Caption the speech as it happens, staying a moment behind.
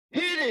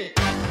shit.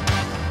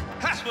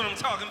 That's what I'm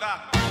talking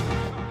about.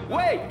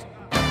 Wait.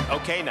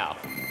 Okay, now,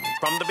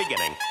 from the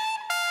beginning.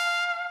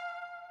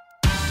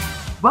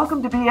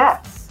 Welcome to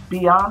BS,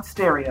 Beyond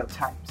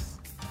Stereotypes,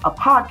 a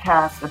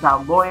podcast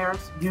about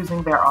lawyers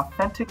using their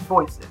authentic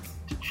voices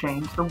to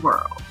change the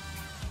world.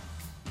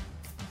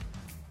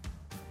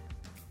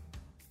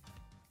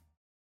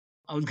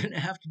 I was going to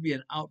have to be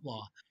an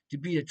outlaw. To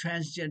be a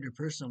transgender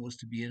person was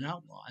to be an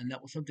outlaw. And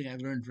that was something I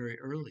learned very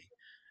early,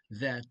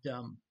 that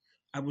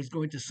I was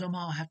going to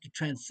somehow have to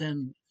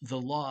transcend the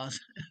laws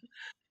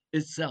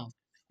itself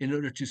in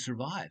order to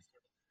survive,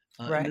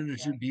 Right. in order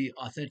to be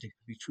authentic,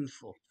 to be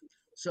truthful.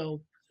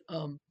 So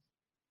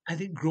I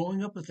think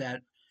growing up with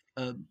that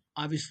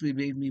obviously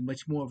made me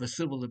much more of a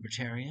civil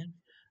libertarian,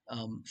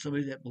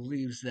 somebody that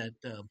believes that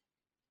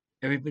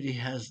everybody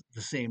has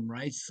the same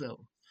rights,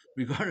 so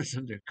regardless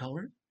of their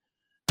color.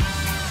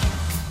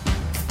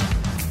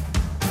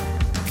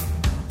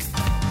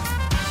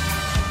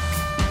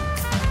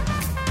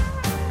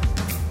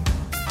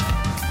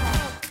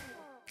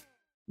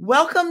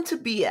 Welcome to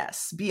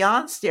BS,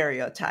 Beyond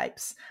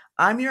Stereotypes.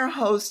 I'm your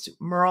host,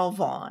 Merle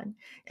Vaughn,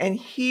 and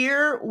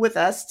here with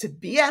us to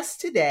BS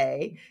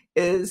today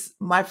is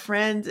my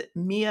friend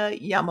Mia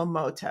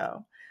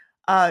Yamamoto.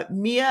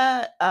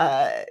 Mia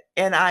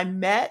and I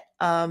met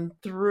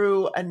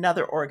through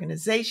another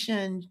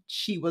organization.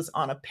 She was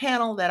on a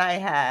panel that I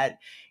had,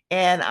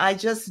 and I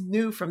just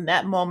knew from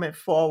that moment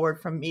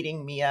forward, from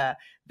meeting Mia,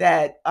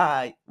 that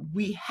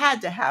we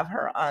had to have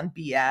her on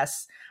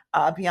BS.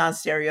 Beyond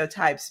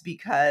Stereotypes,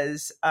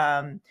 because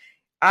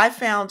I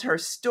found her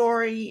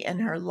story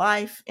and her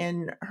life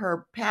and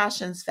her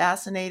passions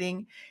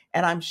fascinating,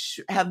 and I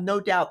have no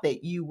doubt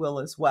that you will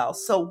as well.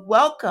 So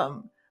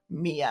welcome,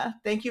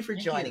 Mia. Thank you for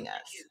joining us.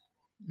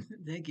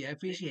 Thank you. I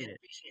appreciate it.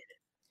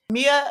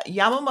 Mia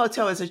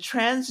Yamamoto is a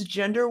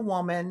transgender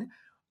woman.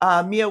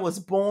 Mia was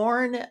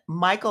born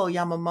Michael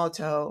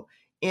Yamamoto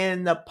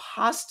in the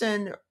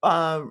Poston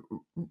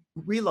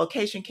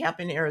relocation camp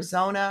in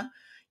Arizona.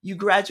 You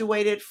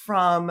graduated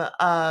from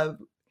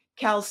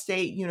Cal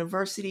State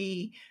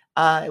University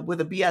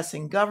with a BS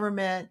in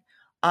government.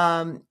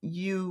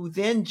 You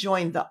then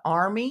joined the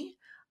Army,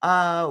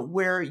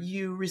 where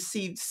you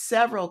received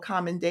several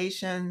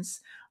commendations,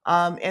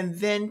 and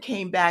then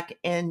came back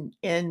and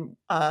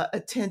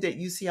attended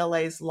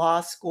UCLA's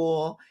law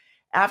school,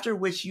 after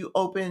which you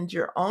opened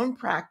your own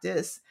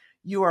practice.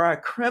 You are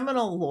a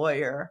criminal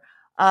lawyer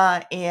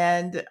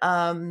and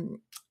an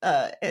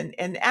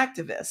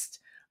activist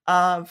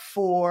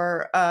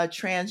for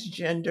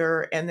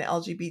transgender and the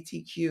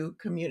LGBTQ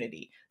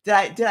community.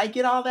 Did I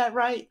get all that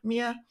right,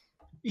 Mia?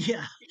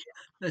 Yeah,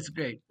 that's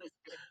great.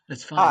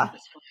 That's fine.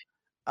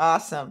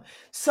 Awesome.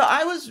 So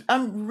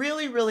I'm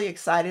really, really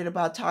excited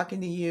about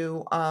talking to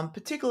you,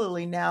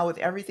 particularly now with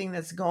everything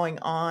that's going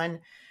on,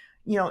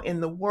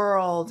 in the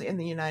world, in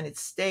the United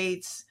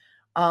States.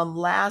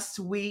 Last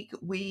week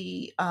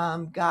we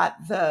got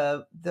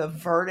the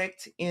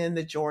verdict in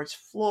the George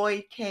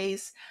Floyd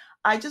case.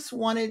 I just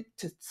wanted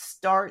to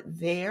start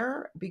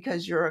there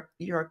because you're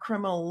a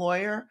criminal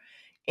lawyer,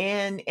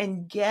 and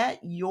get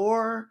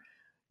your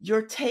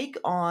take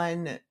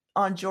on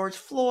George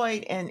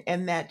Floyd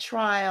and that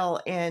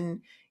trial, and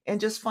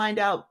just find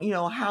out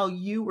how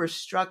you were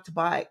struck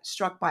by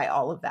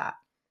all of that.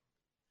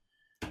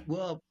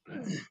 Well,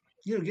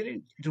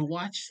 getting to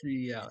watch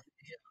the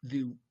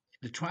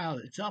the trial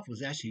itself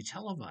was actually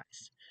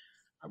televised,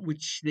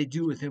 which they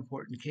do with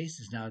important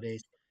cases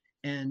nowadays,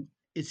 and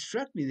it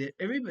struck me that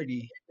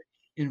everybody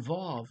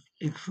involved,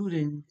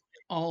 including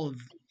all of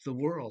the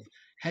world,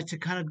 had to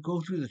kind of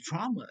go through the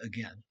trauma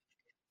again.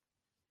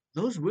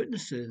 Those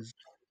witnesses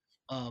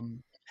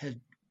um,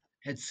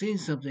 had seen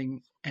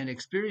something and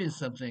experienced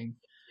something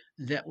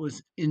that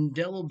was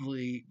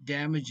indelibly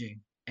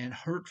damaging and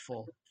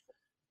hurtful,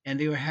 and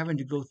they were having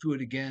to go through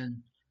it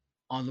again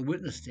on the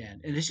witness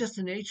stand. And it's just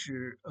the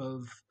nature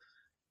of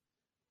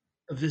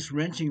this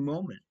wrenching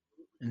moment,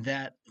 and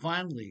that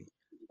finally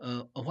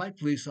a white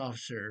police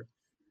officer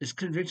is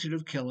convicted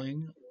of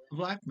killing a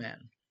black man,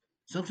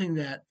 something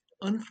that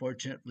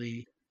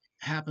unfortunately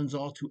happens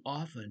all too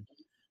often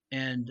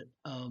and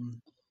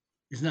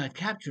is not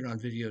captured on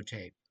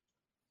videotape.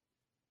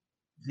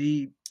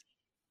 The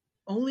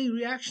only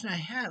reaction I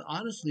had,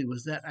 honestly,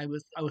 was that I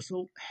was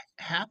so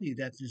happy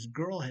that this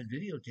girl had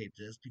videotaped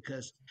this,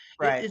 because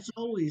Right. it's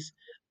always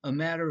a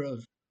matter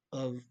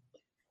of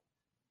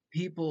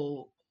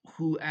people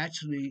who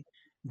actually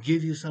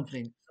give you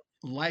something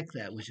like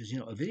that, which is, a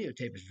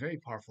videotape is very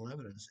powerful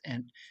evidence,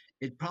 and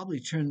it probably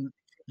turned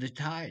the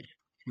tide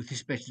with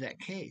respect to that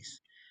case.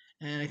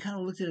 And I kind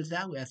of looked at it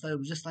that way. I thought it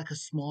was just like a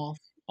small,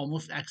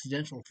 almost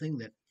accidental thing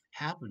that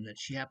happened, that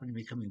she happened to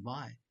be coming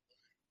by.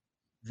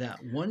 That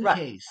one Right.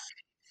 case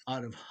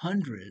out of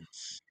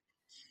hundreds,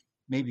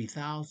 maybe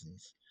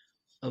thousands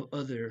of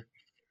other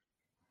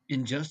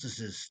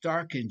injustices,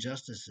 stark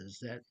injustices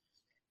that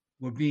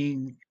were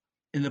being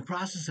in the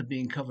process of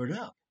being covered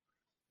up,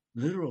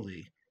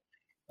 literally,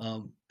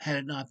 had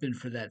it not been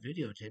for that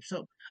videotape.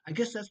 So I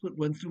guess that's what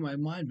went through my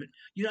mind. But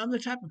I'm the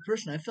type of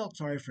person, I felt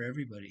sorry for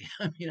everybody.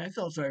 I mean, I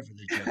felt sorry for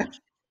the judge.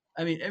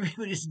 I mean,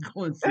 everybody's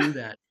going through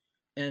that.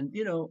 And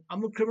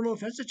I'm a criminal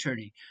defense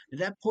attorney,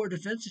 and that poor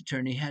defense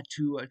attorney had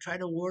to try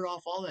to ward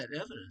off all that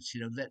evidence.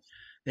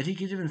 That he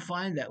could even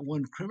find that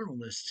one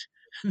criminalist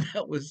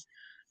that was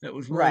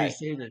willing to Right.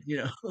 say that.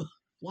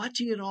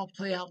 Watching it all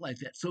play out like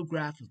that so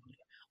graphically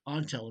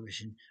on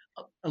television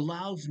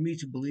allows me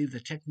to believe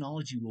that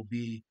technology will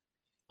be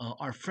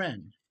our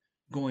friend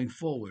going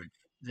forward.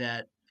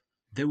 That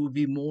there will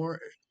be more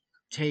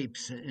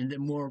tapes and then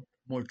more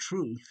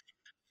truth,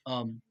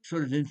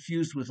 sort of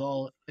infused with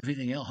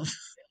everything else.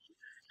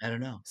 I don't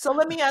know. So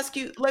let me ask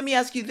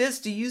you this.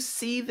 Do you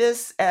see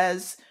this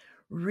as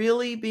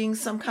really being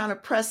some kind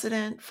of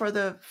precedent for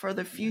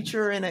the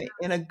future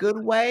in a good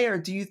way, or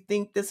do you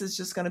think this is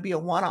just going to be a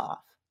one-off?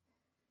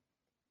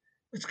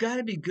 It's got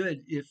to be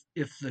good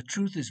if the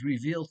truth is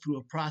revealed through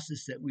a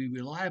process that we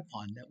rely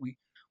upon, that we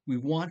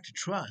want to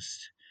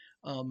trust.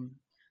 Um,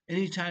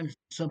 Anytime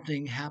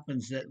something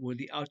happens that where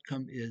the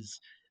outcome is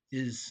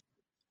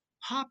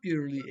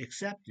popularly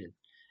accepted,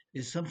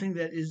 is something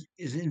that is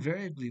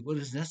invariably what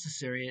is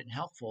necessary and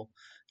helpful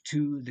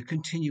to the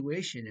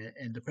continuation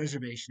and the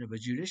preservation of a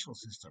judicial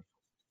system.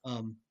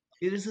 Um,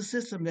 it is a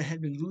system that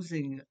had been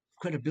losing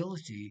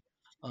credibility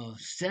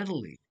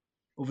steadily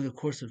over the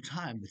course of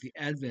time with the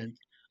advent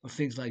of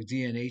things like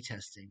DNA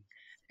testing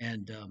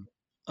and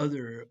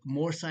other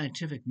more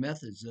scientific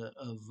methods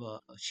of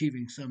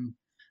achieving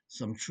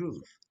some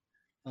truth.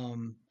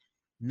 Um,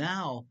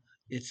 Now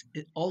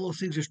all those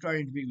things are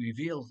starting to be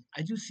revealed.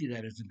 I do see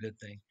that as a good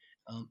thing.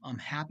 I'm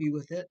happy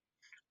with it.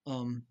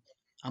 Um,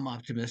 I'm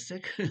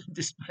optimistic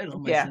despite all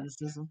my Yeah.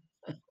 cynicism.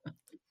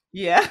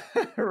 Yeah,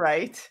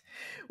 right.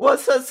 Well,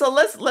 so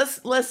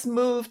let's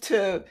move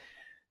to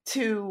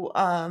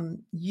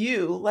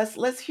you.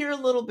 Let's hear a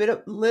little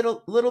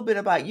bit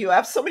about you. I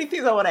have so many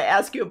things I want to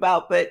ask you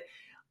about, but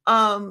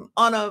on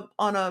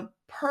a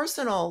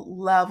personal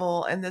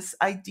level, and this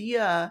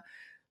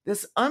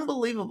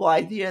unbelievable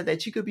idea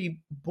that you could be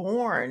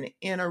born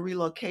in a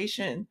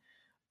relocation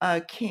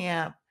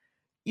camp.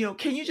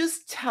 Can you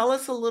just tell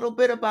us a little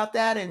bit about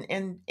that,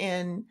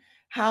 and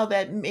how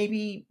that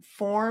maybe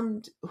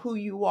formed who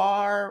you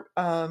are?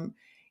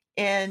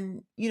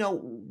 And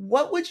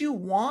what would you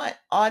want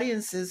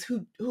audiences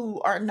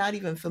who are not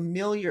even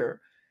familiar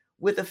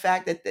with the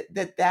fact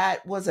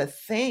that was a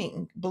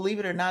thing? Believe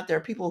it or not, there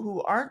are people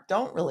who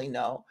don't really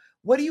know.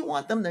 What do you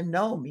want them to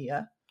know,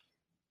 Mia?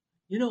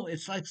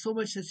 It's like so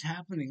much that's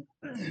happening.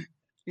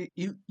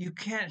 You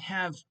can't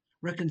have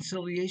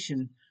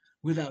reconciliation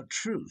without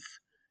truth.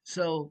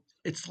 So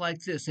it's like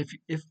this: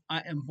 if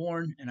I am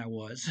born, and I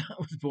was, I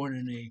was born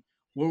in a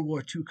World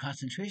War II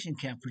concentration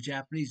camp for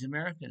Japanese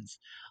Americans.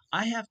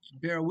 I have to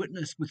bear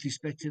witness with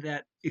respect to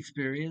that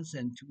experience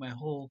and to my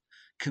whole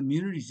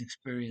community's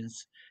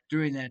experience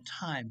during that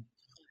time,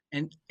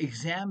 and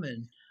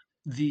examine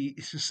the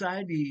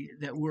society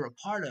that we're a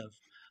part of.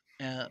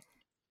 Uh,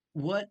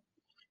 what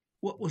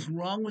what was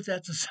wrong with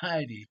that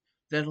society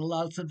that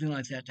allowed something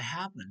like that to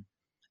happen?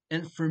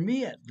 And for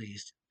me, at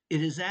least,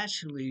 it has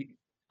actually,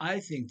 I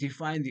think,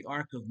 defined the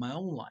arc of my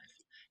own life.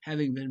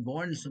 Having been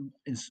born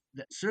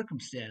that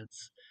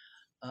circumstance,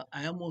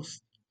 I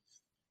almost,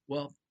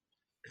 well,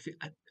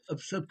 I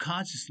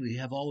subconsciously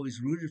have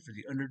always rooted for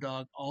the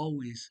underdog,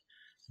 always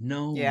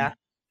known Yeah,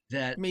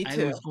 that me I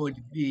was too. going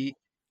to be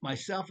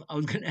myself. I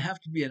was going to have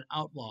to be an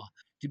outlaw.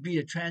 To be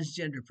a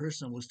transgender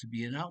person was to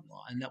be an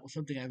outlaw. And that was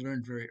something I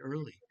learned very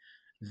early,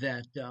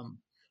 that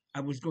I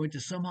was going to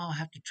somehow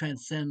have to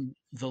transcend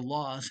the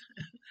laws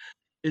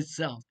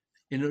itself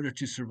in order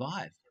to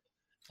survive,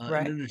 in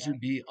Right. order to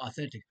be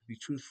authentic, to be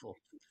truthful.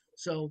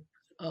 So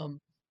um,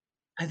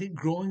 I think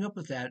growing up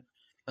with that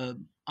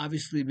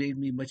obviously made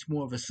me much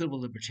more of a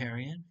civil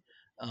libertarian,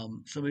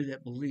 somebody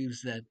that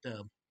believes that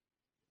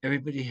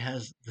everybody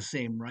has the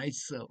same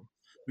rights, so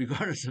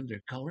regardless of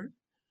their color.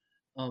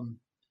 Um,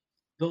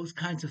 those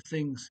kinds of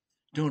things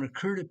don't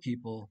occur to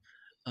people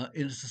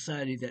in a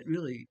society that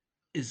really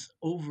is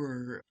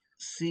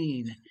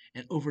overseen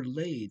and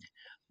overlaid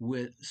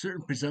with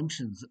certain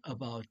presumptions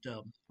about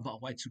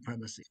white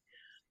supremacy.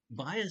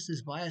 Bias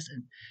is bias,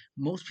 and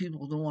most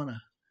people don't want to.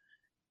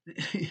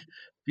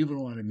 People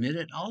don't want to admit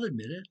it. I'll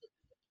admit it.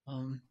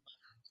 Um,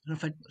 and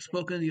if I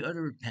spoke in the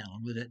other panel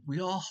with it, we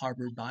all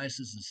harbor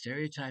biases and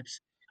stereotypes.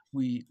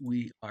 We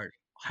are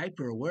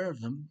hyper aware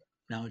of them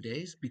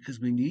nowadays because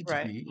we need to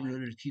Right. be in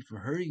order to keep from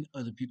hurting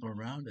other people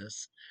around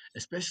us,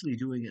 especially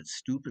doing it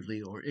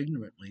stupidly or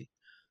ignorantly.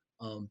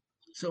 Um,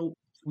 so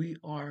we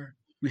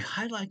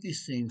highlight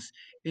these things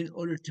in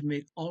order to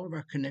make all of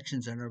our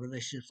connections and our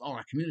relationships, all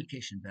our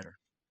communication better.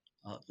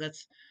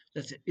 That's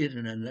it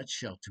in a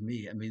nutshell to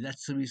me. I mean,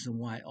 that's the reason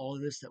why all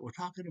of this that we're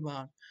talking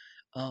about.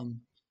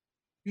 Um,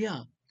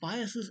 yeah,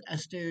 biases and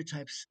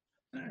stereotypes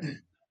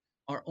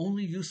are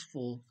only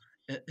useful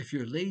if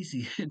you're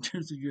lazy in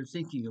terms of your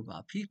thinking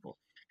about people.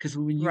 Because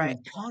when you Right.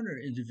 encounter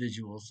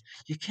individuals,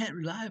 you can't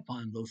rely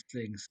upon those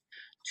things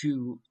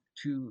to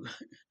to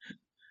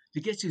to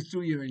get you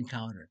through your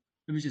encounter.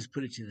 Let me just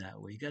put it to you that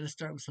way. You got to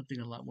start with something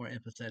a lot more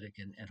empathetic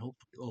and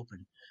hopefully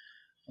open.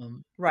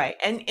 Um, Right.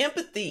 And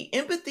empathy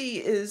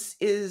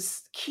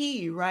is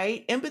key,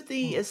 right?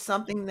 Empathy oh, is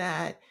something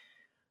that,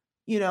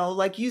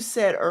 like you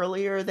said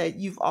earlier, that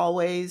you've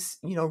always,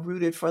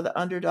 rooted for the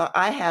underdog.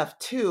 I have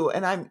too.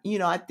 And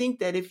I think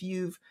that if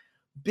you've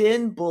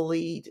been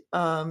bullied,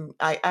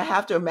 I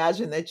have to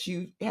imagine that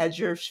you had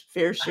your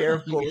fair share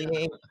of yeah,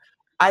 bullying.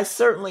 I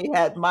certainly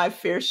had my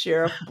fair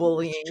share of that's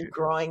bullying true.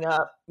 growing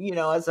up,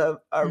 as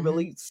a Hmm.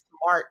 really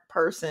smart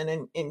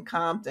person in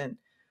Compton.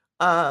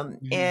 Hmm.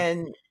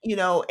 And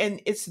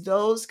it's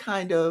those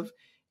kind of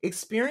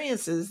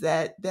experiences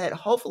that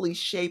hopefully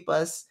shape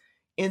us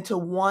into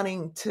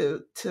wanting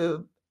to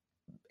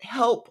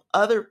help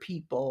other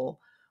people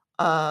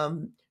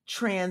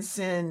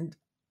transcend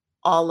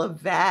all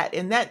of that.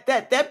 And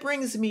that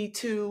brings me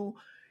to,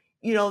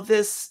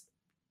 this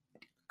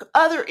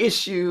other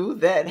issue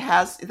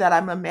that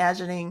I'm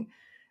imagining,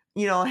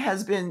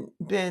 has been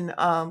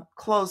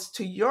close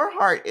to your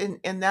heart,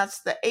 and that's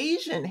the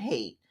Asian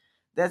hate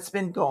that's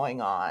been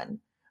going on.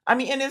 I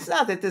mean, and it's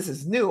not that this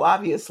is new.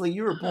 Obviously,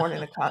 you were born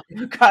in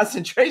a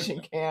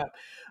concentration camp,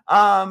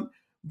 um,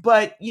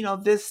 but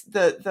this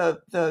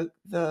the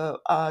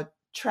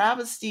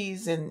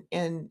travesties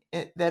and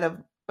that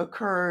have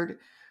occurred,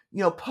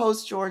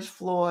 post George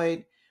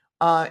Floyd,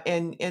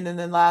 and in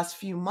the last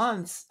few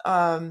months.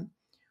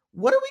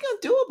 What are we going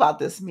to do about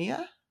this,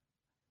 Mia?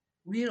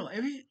 Well,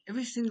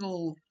 every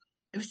single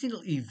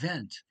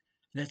event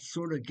that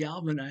sort of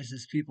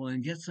galvanizes people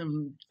and gets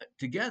them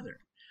together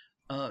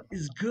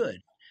is good.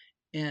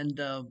 And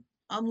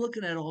I'm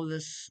looking at all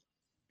this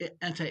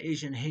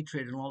anti-Asian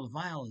hatred and all the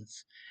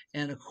violence,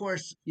 and of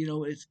course,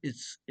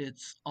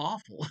 it's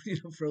awful,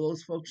 for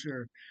those folks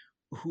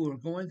who are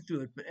going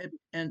through it.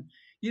 And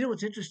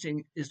what's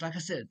interesting is, like I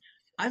said,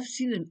 I've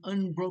seen an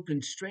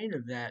unbroken strain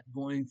of that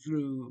going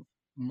through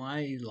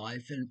my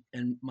life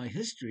and my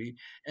history.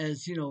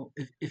 As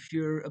if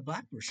you're a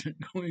black person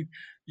going,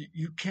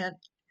 you can't.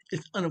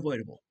 It's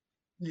unavoidable.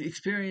 The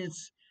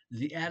experience,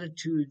 the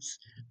attitudes,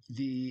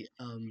 the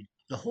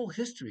whole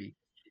history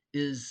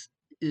is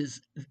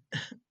it's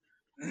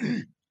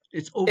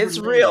It's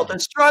real. overlaid. The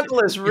struggle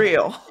is Yeah,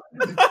 real.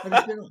 but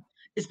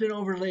it's been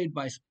overlaid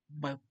by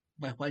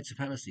by white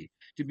supremacy.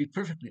 To be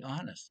perfectly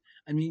honest,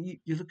 I mean,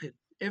 you look at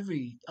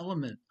every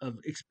element of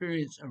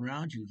experience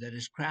around you that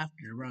is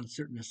crafted around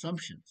certain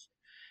assumptions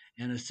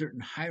and a certain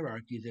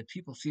hierarchy that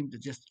people seem to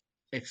just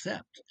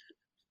accept.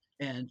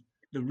 And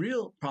the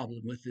real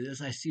problem with it,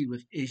 as I see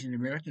with Asian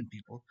American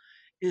people,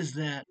 is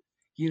that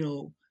you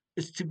know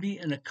it's to be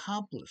an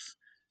accomplice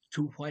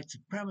to white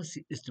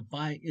supremacy is to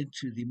buy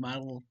into the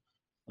model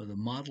or the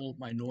model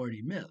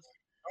minority myth,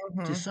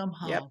 to Mhm. Yep.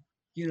 somehow,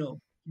 you know,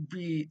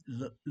 be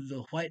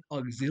the white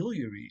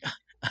auxiliary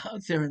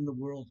out there in the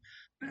world.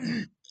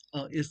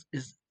 Is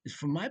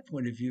from my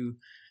point of view,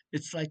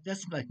 it's like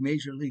that's like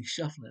major league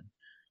shuffling.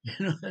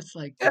 That's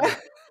like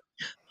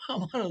I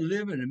want to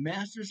live in a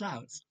master's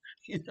house.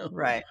 You know,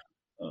 Right.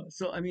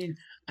 so I mean,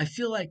 I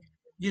feel like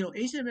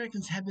Asian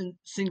Americans have been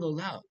singled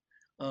out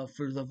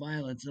for the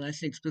violence, and I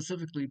think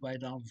specifically by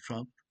Donald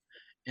Trump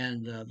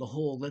and the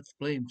whole let's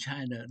blame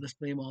China, let's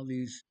blame all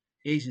these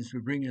Asians for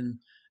bringing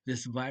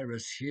this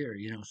virus here,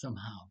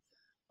 somehow.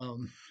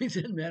 It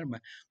didn't matter.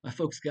 My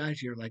folks got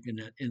here like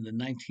in the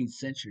 19th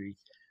century,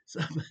 so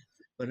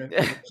but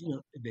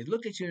they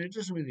look at you and it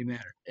doesn't really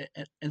matter.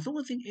 And the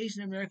one thing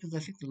Asian Americans, I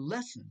think, the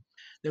lesson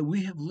that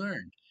we have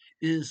learned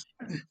is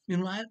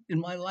in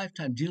my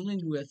lifetime dealing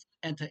with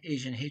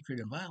anti-Asian hatred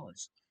and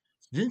violence.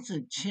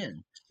 Vincent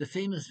Chin, the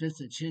famous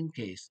Vincent Chin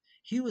case,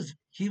 he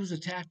was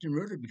attacked and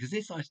murdered because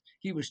they thought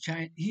he was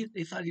Chinese.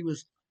 They thought he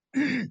was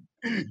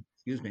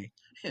excuse me.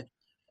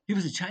 He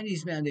was a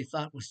Chinese man they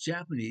thought was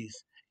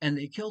Japanese, and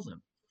they killed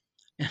him.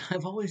 And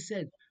I've always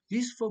said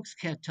these folks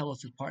can't tell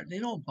us apart. They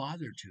don't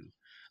bother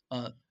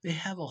to. They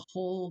have a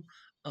whole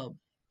uh,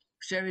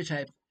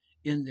 stereotype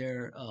in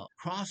their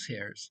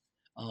crosshairs,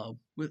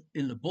 with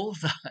in the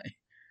bullseye.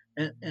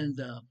 And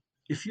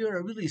if you're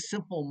a really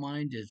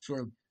simple-minded,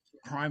 sort of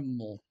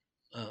primal,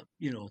 uh,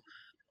 you know,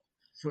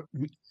 sort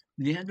of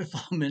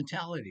Neanderthal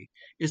mentality,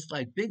 it's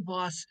like Big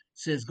Boss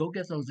says, "Go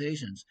get those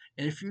Asians,"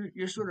 and if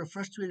you're sort of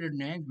frustrated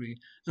and angry,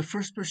 the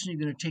first person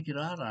you're going to take it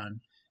out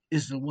on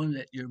is the one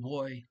that your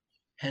boy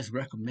has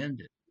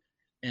recommended.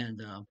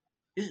 And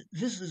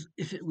this is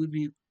if it would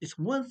be, it's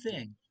one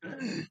thing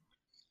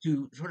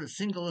to sort of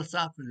single us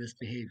out for this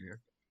behavior,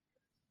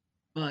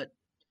 but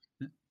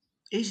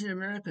Asian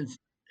Americans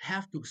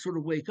have to sort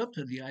of wake up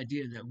to the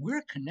idea that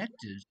we're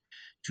connected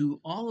to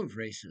all of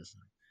racism,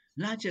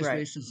 not just Right.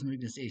 racism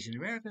against Asian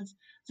Americans.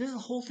 There's a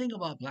whole thing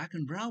about black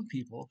and brown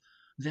people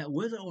that,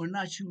 whether or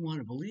not you want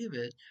to believe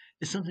it,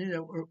 is something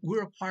that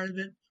we're a part of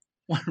it,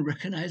 want to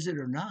recognize it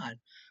or not.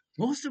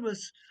 Most of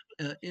us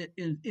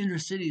in inner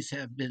cities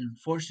have been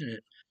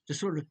fortunate to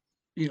sort of,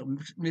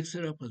 mix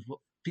it up with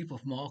people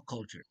from all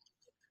cultures.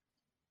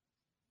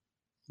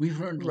 We've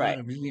learned a lot Right.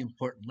 of really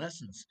important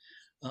lessons,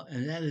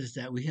 and that is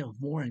that we have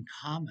more in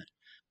common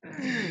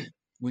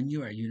when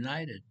you are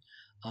united.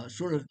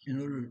 sort of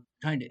in order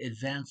trying to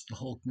advance the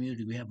whole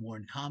community. We have more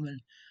in common.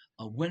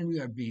 When we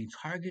are being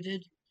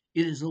targeted,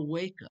 it is a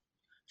wake up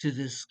to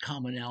this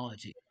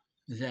commonality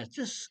that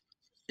this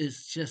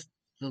is just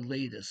the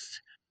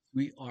latest.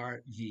 We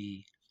are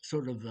the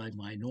sort of the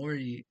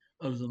minority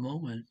of the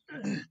moment,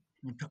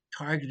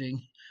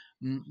 targeting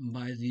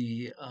by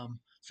the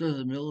sort of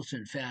the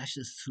militant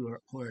fascists who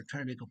are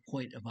trying to make a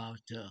point about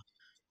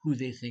who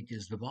they think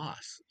is the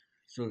boss,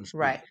 so to speak.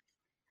 Right.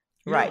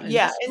 You know, Right. and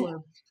Yeah. this is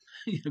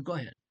what go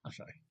ahead. I'm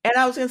sorry. And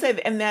I was going to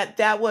say, and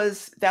that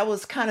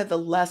was kind of the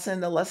lesson.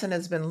 The lesson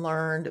has been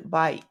learned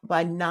by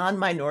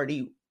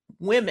non-minority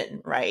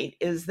women, right?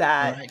 Is All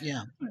that right,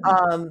 yeah.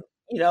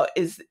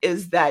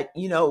 is that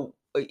Yeah.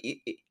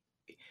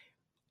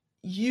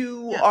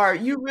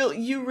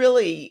 you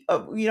really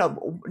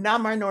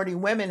non-minority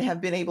women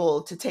have been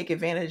able to take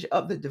advantage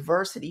of the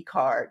diversity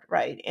card,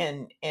 right?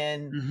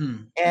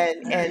 Mhm.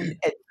 And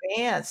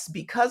advance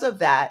because of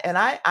that. And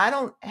I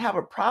don't have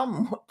a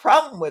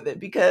problem with it, No.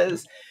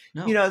 because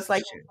No, it's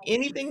like sure.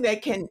 anything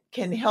that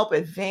can help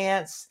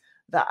advance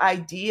the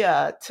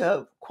idea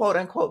to quote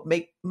unquote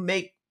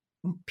make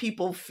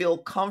people feel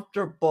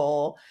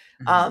comfortable,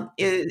 Mhm.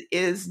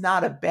 is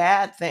not a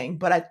bad thing.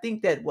 But I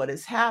think that what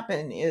has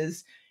happened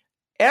is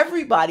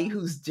everybody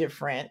who's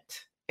different,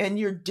 and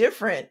you're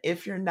different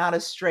if you're not a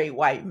straight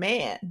white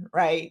man,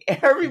 right? Oh,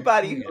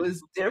 Everybody yeah. who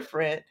is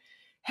different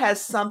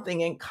has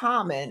something in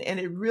common, and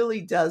it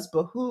really does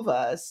behoove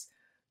us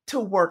to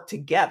work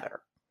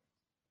together.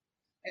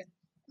 And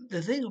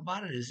the thing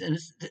about it is, and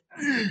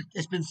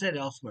it's been said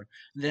elsewhere,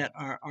 that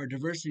our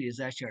diversity is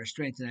actually our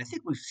strength, and I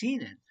think we've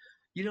seen it.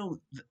 You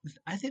know,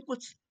 I think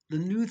what's the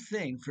new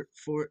thing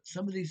for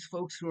some of these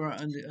folks who are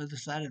on the other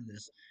side of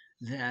this,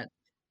 that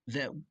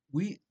that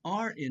we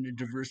are in a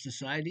diverse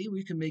society.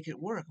 We can make it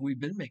work. We've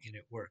been making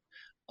it work.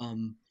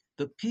 Um,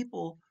 the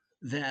people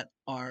that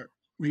are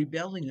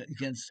rebelling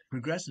against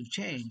progressive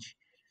change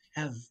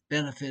have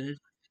benefited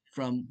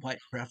from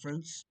white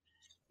preference,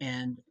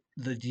 and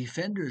the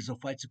defenders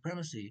of white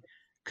supremacy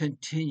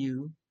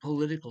continue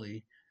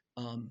politically,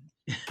 um,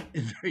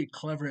 in very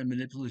clever and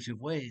manipulative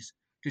ways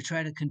to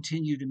try to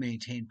continue to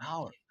maintain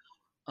power.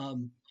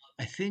 Um,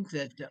 I think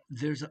that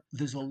there's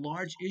a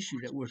large issue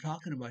that we're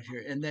talking about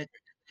here, and that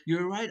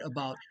you're right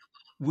about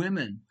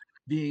women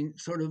being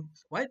sort of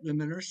white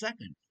women are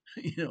second,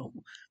 you know,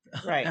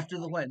 Right. after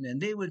the white men.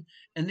 They would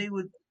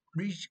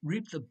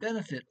reap the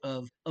benefit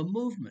of a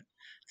movement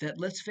that,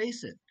 let's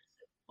face it,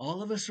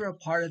 all of us are a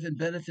part of and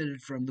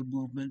benefited from the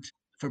movement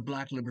for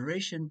Black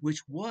liberation,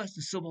 which was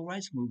the civil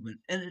rights movement,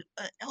 and it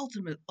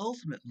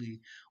ultimately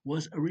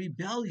was a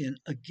rebellion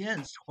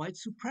against white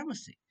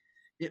supremacy.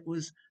 It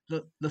was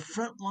the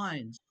front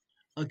lines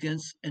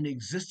against an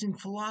existing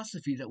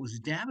philosophy that was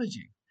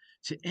damaging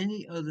to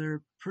any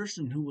other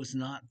person who was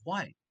not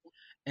white,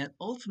 and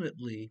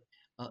ultimately.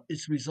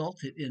 It's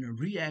resulted in a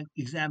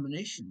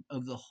re-examination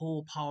of the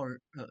whole power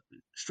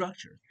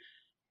structure.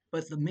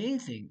 But the main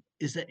thing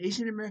is that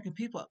Asian American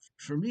people,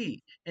 for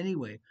me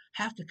anyway,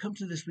 have to come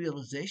to this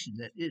realization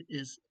that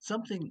it's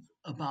something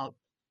about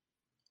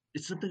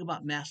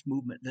mass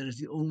movement that is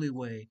the only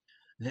way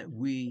that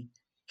we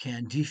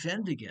can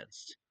defend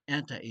against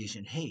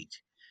anti-Asian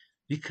hate.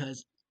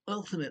 Because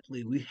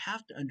ultimately, we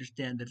have to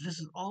understand that this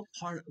is all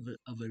part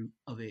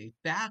of a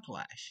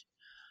backlash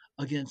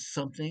against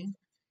something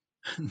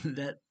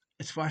that,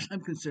 as far as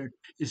I'm concerned,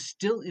 is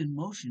still in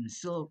motion. It's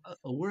still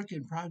a work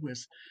in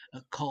progress,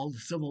 called the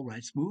civil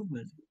rights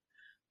movement,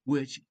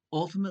 which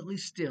ultimately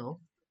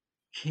still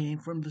came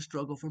from the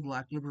struggle for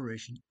Black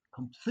liberation,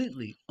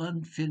 completely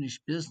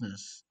unfinished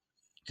business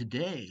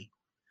today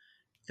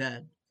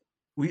that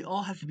we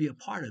all have to be a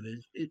part of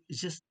it.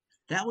 It's just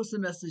that was the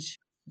message,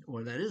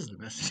 or that is the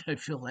message, I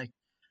feel like,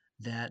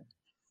 that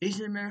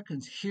Asian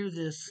Americans hear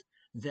this,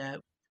 that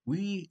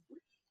we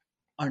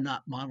are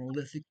not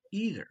monolithic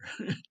either.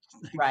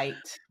 Like,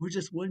 Right. we're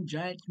just one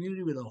giant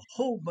community with a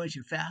whole bunch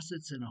of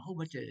facets and a whole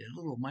bunch of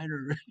little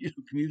minor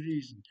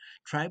communities and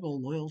tribal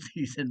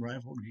loyalties and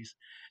rivalries.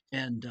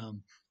 And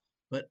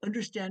but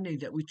understanding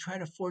that we try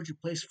to forge a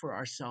place for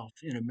ourselves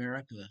in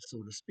America,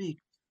 so to speak,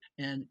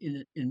 and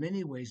in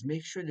many ways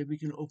make sure that we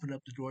can open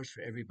up the doors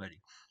for everybody.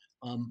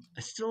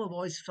 I still have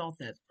always felt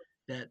that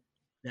that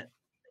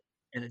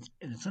and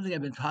it's something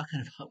I've been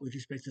talking about with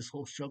respect to this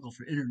whole struggle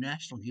for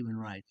international human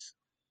rights.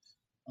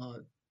 Uh,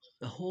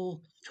 the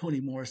whole Toni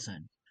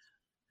Morrison,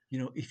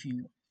 if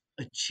you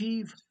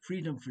achieve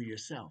freedom for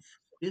yourself,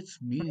 it's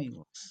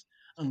meaningless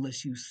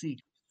unless you seek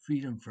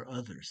freedom for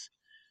others.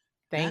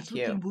 That's Thank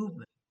what the you.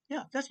 movement,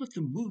 yeah, that's what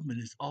the movement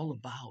is all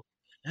about.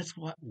 That's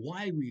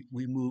why we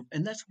move,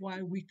 and that's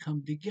why we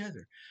come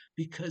together,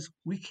 because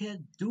we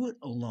can't do it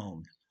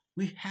alone.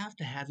 We have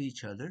to have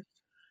each other.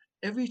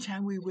 Every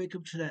time we wake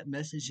up to that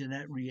message and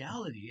that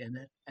reality and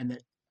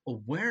that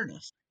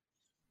awareness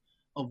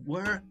of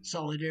where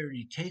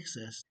solidarity takes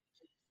us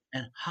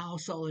and how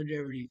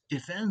solidarity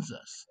defends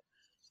us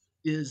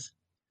is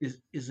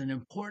is an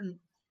important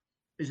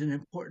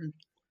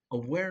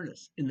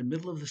awareness in the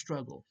middle of the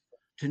struggle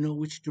to know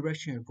which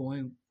direction you're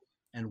going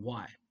and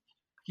why.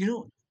 You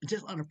know,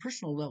 just on a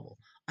personal level,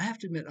 I have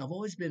to admit, I've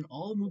always been,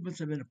 all the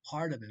movements I've been a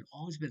part of, it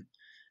always been,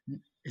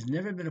 it's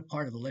never been a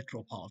part of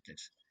electoral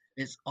politics.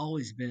 It's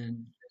always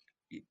been,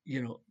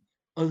 you know,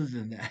 other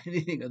than that,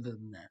 anything other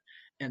than that.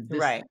 And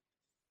this Right.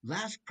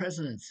 last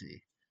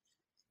presidency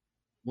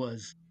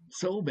was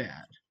so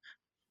bad,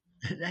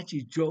 it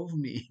actually drove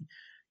me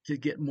to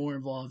get more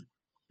involved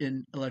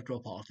in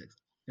electoral politics.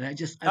 And I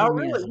Oh, don't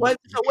mean really?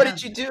 as So a what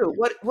did you candidate. do?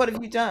 What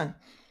have you done?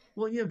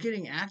 Well, you know,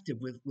 getting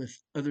active with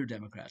other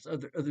Democrats,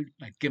 other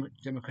like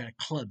Democratic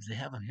clubs, they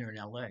have them here in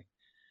LA.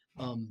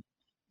 Um,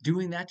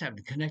 doing that type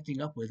of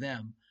connecting up with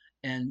them,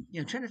 and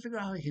you know, trying to figure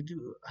out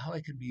how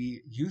I could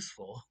be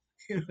useful,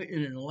 you know,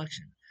 in an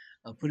election.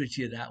 I'll put it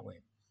to you that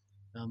way.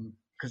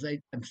 Because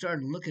I'm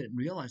starting to look at it and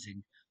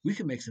realizing we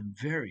can make some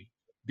very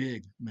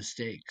big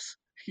mistakes.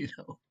 You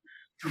know,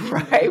 we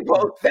can Right. elect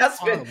Well,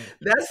 horrible,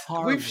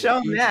 we've horrible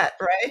shown people. that,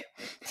 right?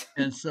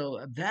 And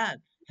so that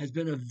has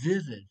been a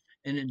vivid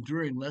and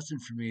enduring lesson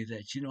for me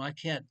that, you know, I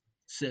can't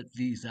sit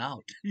these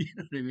out. You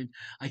know what I mean?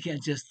 I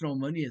can't just throw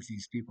money at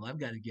these people. I've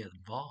got to get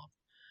involved.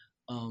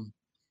 Um,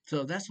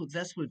 so that's what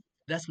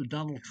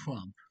Donald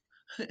Trump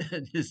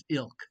and his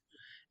ilk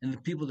and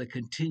the people that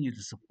continue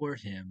to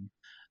support him,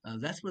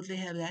 that's what they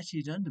have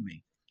actually done to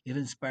me. It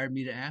inspired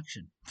me to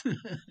action.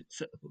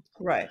 So,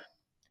 Right.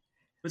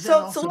 but that So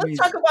also let's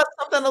means, talk about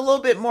something a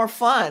little bit more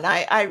fun.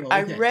 well,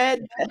 I okay. read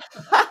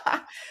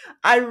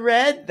I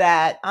read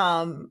that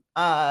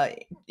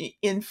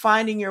in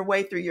finding your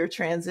way through your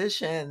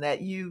transition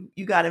that you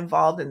got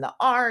involved in the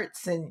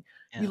arts and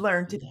you Yeah,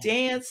 learned to did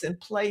dance and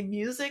play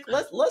music.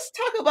 Let's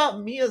talk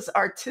about Mia's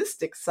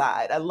artistic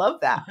side. I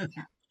love that. that.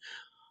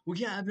 Well,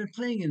 yeah, I've been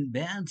playing in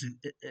bands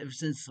ever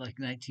since like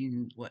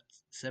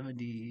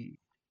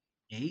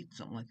 78,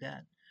 something like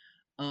that.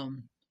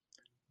 Um,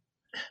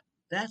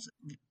 that's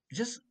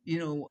just, you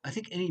know, I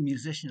think any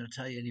musician will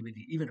tell you,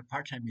 anybody, even a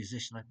part-time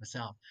musician like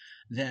myself,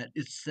 that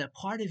it's that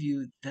part of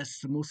you that's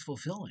the most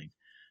fulfilling.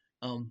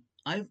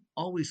 I've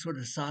always sort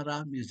of sought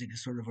out music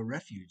as sort of a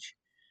refuge,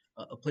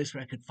 a place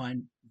where I could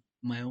find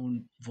my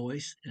own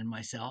voice and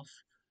myself.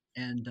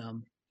 And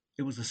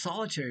it was a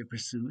solitary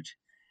pursuit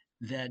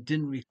that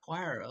didn't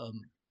require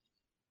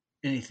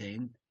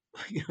anything,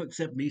 you know,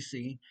 except me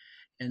singing.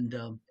 And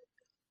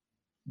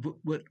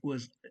what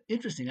was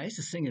interesting, I used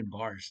to sing in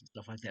bars and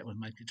stuff like that with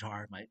my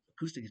guitar, my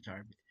acoustic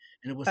guitar,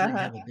 and it wasn't any Uh-huh.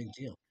 kind of a big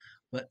deal.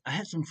 But I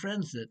had some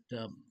friends that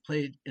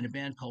played in a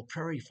band called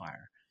Prairie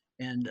Fire,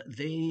 and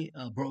they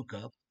broke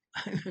up.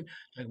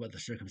 Talk about the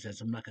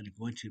circumstance I'm not going to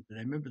go into, but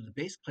I remember the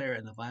bass player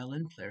and the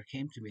violin player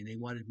came to me and they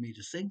wanted me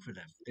to sing for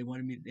them. They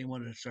wanted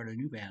to start a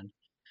new band.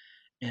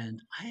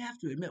 And I have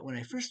to admit, when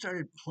I first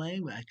started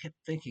playing, I kept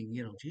thinking,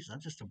 you know, geez, I'm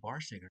just a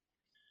bar singer.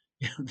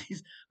 You know,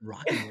 these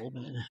rock and roll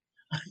band,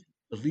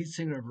 the lead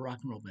singer of a rock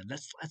and roll band.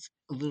 That's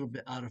a little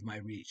bit out of my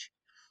reach.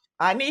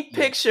 I need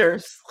Um,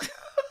 pictures.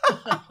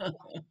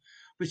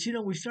 but you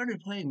know, we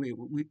started playing.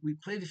 We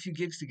played a few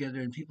gigs together,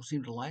 and people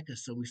seemed to like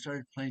us, so we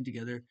started playing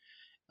together.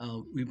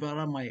 We brought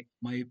on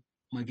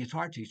my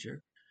guitar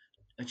teacher,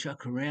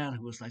 Chuck Horan,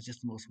 who was like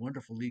just the most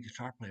wonderful lead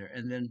guitar player,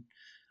 and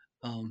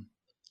um,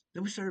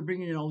 then we started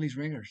bringing in all these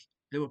ringers.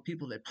 There were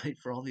people that played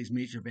for all these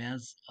major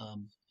bands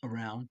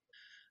around.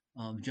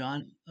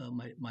 John,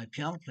 my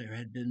piano player,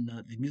 had been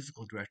the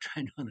musical director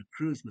on a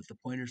cruise with the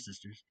Pointer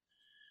Sisters.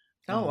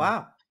 Oh, Um,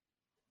 wow.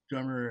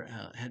 Drummer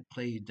had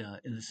played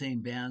in the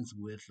same bands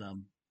with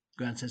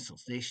Grand Central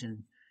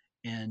Station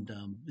and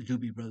the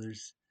Doobie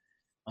Brothers.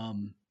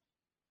 Um,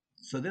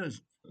 so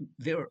the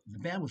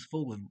band was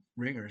full with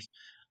ringers.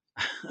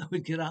 I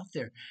would get out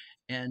there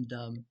and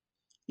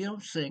you know,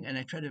 sing, and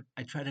I try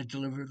to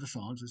deliver the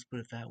songs. Let's put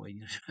it that way.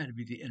 You know, try to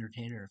be the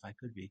entertainer if I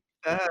could be.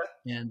 Uh,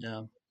 And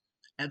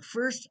at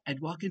first,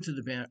 I'd walk into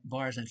the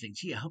bars and think,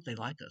 "Gee, I hope they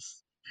like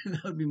us."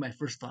 That would be my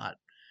first thought.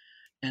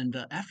 And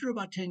after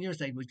about 10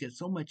 years, I would get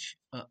so much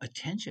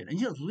attention. And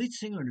you know, the lead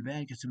singer in a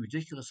band gets a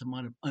ridiculous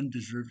amount of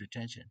undeserved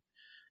attention.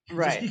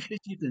 Just right. because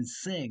you can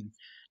sing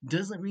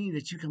doesn't mean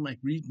that you can like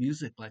read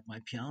music like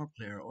my piano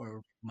player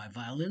or my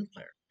violin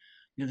player.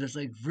 You know, there's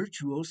like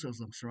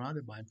virtuosos I'm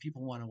surrounded by, and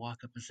people want to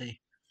walk up and say,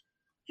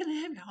 "Can I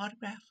have your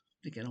autograph?"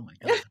 Thinking, "Oh my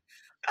God."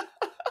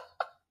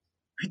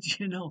 But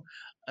you know,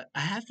 I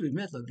have to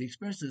admit though, the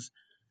experience is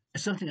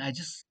something I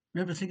just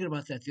remember thinking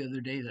about that the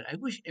other day, that I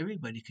wish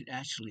everybody could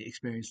actually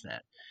experience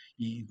that.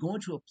 You go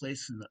into a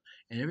place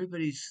and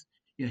everybody's,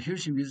 you know,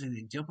 hears your music,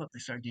 they jump up, they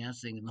start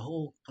dancing, and the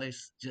whole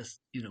place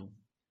just, you know,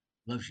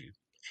 loves you.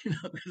 You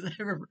know, because I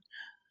remember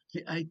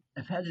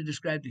I've had to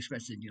describe the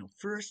experience. That, you know,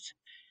 first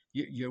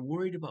you're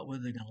worried about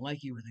whether they're going to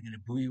like you, whether they're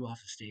going to boo you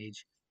off the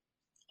stage.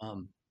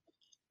 Um,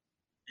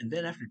 and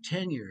then after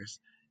 10 years,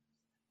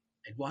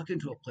 I'd walk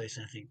into a place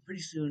and I think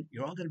pretty soon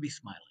you're all going to be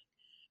smiling.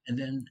 And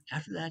then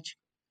after that,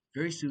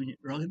 very soon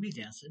you're all going to be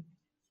dancing.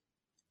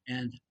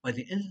 And by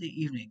the end of the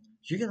evening,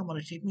 you're going to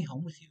want to take me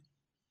home with you.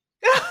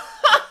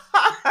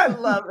 I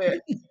love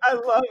it. I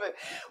love it.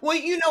 Well,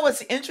 you know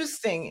what's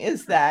interesting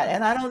is that,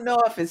 and I don't know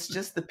if it's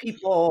just the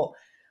people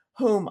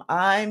whom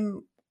I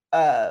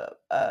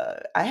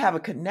have a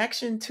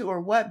connection to or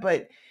what,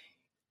 but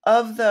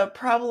of the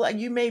probably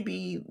you may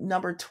be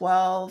number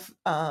 12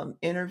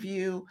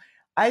 interview,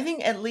 I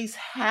think at least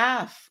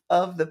half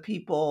of the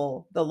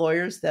people, the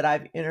lawyers that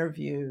I've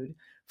interviewed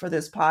for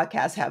this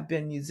podcast have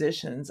been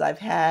musicians. I've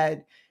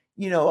had,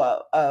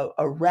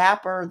 a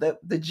rapper,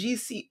 the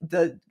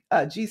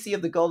GC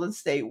of the Golden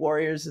State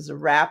Warriors is a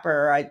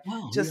rapper. I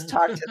Wow, just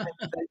talked to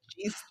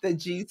the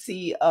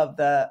GC of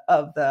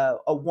the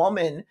a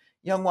woman,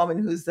 young woman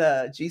who's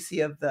the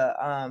GC of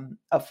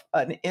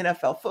an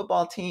NFL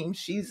football team.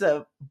 She's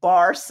a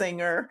bar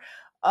singer.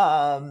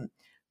 Um,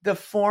 the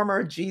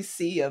former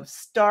GC of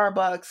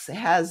Starbucks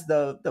has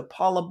the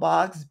Paula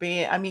Boggs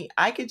band. I mean,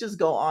 I could just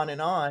go on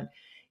and on.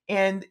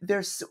 And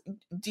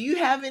do you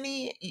have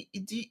any?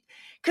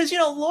 Because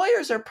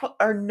lawyers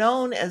are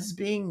known as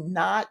being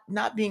not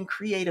being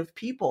creative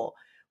people,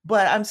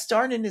 but I'm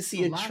starting to a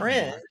see a lot of them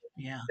trend are.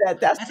 Yeah, that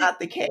that's I think not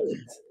the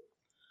case.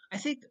 I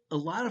think a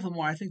lot of them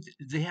are. I think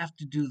they have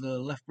to do the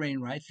left brain,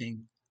 right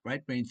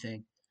brain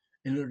thing,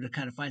 in order to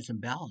kind of find some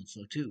balance,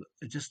 though. Too,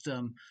 just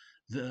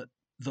the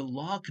the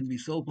law can be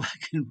so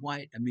black and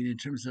white. I mean, in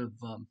terms of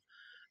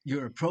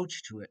your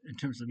approach to it, in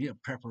terms of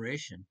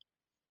preparation.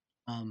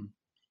 Um,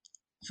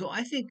 so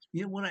I think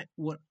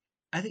what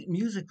I think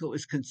music though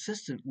is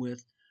consistent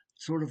with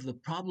sort of the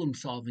problem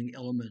solving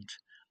element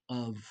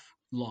of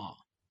law,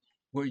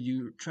 where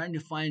you're trying to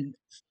find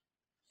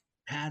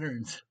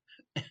patterns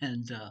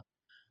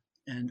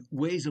and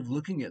ways of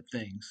looking at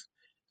things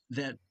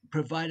that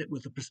provide it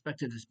with a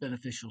perspective that's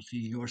beneficial to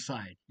your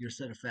side, your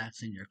set of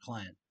facts, and your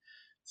client.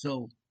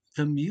 So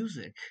the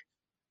music,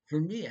 for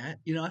me,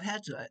 I've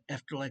had to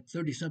after like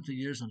 30 something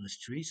years on the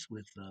streets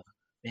with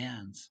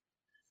bands,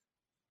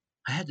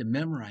 I had to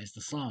memorize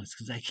the songs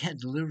because I can't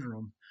deliver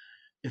them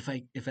if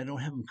I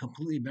don't have them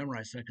completely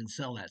memorized so I can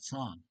sell that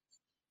song.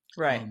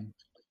 Right. Um,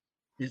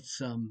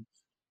 it's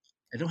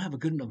I don't have a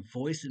good enough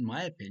voice, in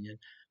my opinion,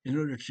 in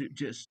order to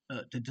just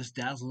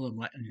dazzle them.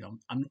 Like,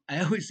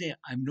 I always say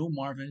I'm no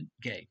Marvin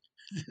Gaye.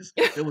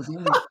 There was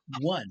only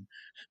one.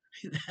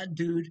 That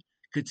dude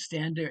could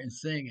stand there and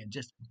sing and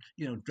just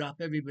drop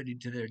everybody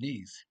to their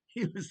knees.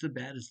 He was the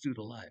baddest dude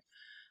alive.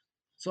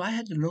 So I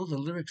had to know the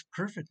lyrics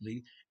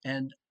perfectly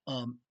and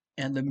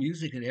the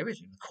music and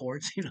everything, the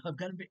chords. I've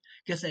got to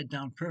get that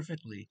down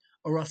perfectly,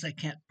 or else I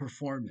can't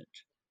perform it.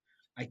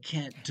 I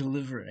can't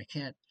deliver it.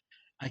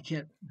 I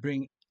can't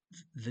bring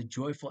the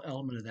joyful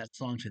element of that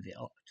song to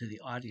the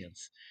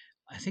audience.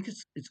 I think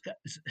it's got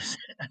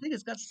I think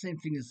it's got the same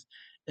thing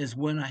as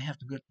when I have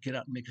to get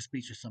out and make a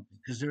speech or something,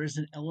 because there is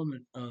an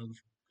element of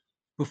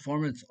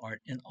performance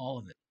art in all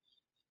of it.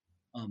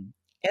 Um,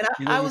 And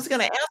you know, I there's was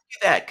going to ask you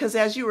that because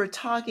as you were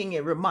talking,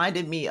 it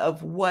reminded me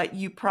of what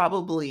you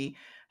probably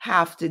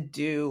have to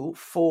do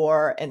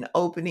for an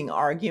opening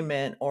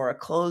argument or a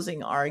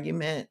closing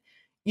argument.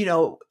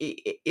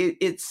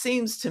 It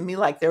seems to me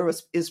like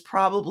is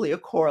probably a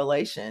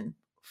correlation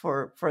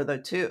for the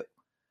two.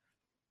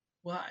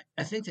 well,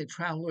 I think that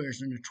trial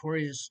lawyers are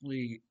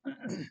notoriously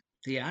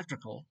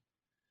theatrical.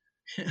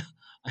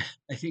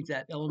 I think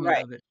that element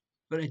Right. of it,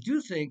 but I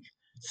do think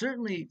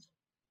certainly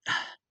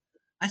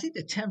I think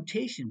the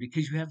temptation,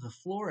 because you have the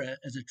floor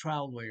as a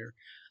trial lawyer,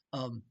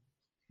 um,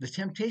 the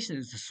temptation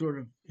is to sort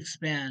of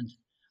expand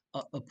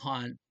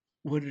upon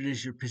what it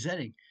is you're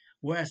presenting.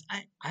 Whereas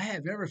I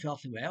have never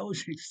felt the way. I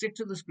always stick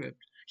to the script.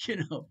 You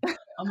know,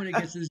 I'm going to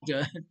get this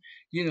done.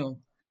 You know,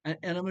 and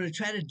I'm going to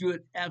try to do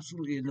it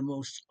absolutely in the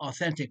most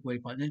authentic way,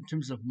 but in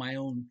terms of my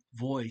own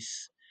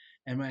voice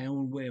and my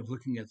own way of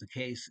looking at the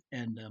case,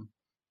 and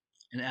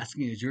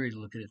asking a jury to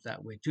look at it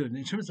that way too. And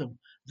in terms of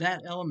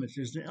that element,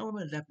 there's an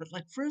element of that. But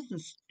like for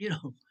instance,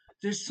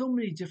 there's so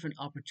many different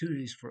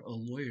opportunities for a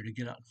lawyer to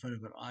get out in front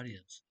of an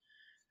audience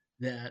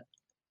that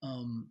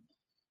um,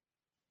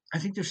 I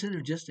think they're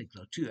synergistic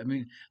though too. I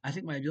mean, I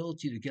think my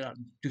ability to get out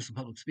and do some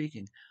public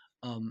speaking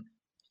um,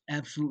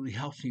 absolutely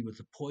helped me with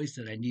the poise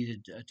that I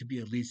needed to be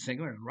a lead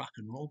singer in a rock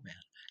and roll band.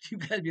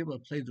 You've got to be able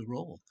to play the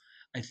role.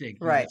 I think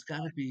Right. it's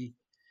got to be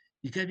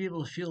you got to be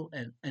able to feel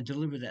and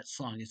deliver that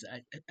song.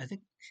 I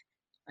think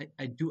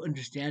I do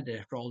understand it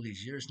after all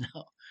these years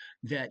now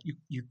that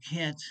you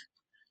can't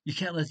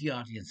let the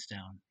audience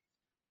down.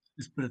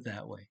 Just put it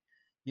that way.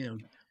 You know,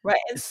 Right.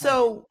 And it's like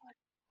so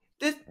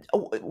this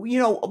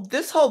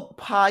this whole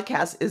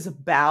podcast is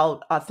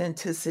about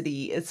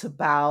authenticity. It's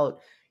about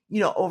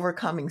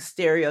overcoming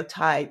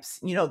stereotypes.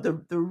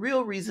 The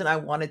real reason I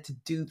wanted to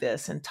do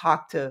this and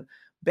talk to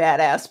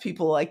badass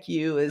people like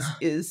you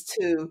is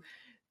to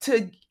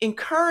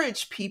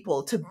encourage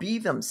people to be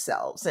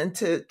themselves and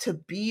to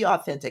be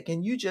authentic.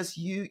 And you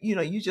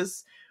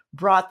just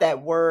brought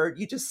that word,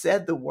 you just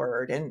said the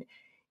word. And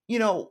you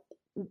know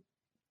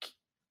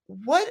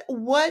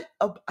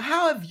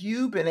how have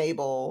you been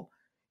able,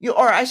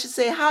 or I should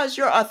say, how has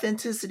your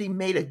authenticity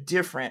made a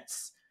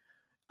difference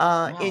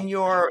wow. in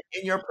your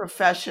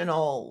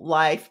professional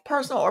life,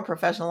 personal or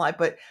professional life,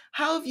 but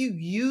how have you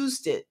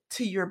used it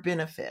to your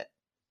benefit?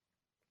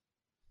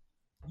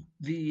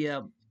 The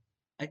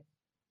I,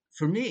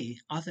 for me,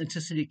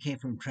 authenticity came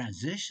from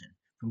transition,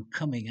 from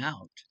coming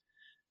out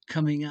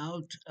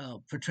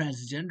for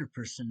transgender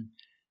person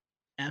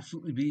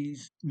absolutely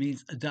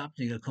means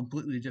adopting a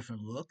completely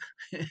different look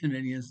in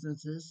many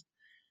instances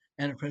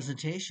and a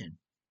presentation.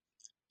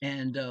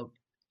 And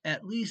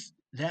at least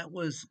that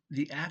was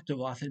the act of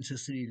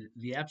authenticity,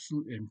 the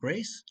absolute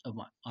embrace of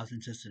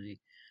authenticity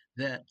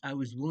that I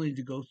was willing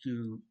to go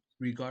through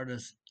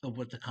regardless of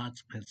what the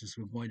consequences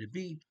were going to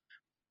be.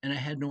 And I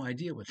had no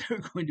idea what they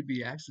were going to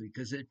be actually,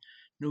 because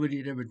nobody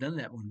had ever done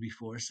that one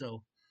before.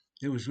 So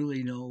there was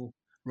really no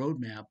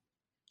roadmap.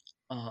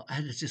 I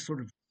had to just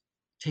sort of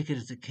take it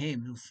as it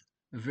came. It was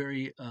a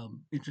very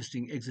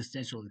interesting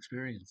existential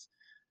experience.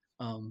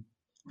 Um,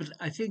 but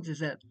I think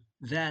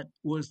that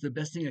was the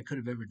best thing I could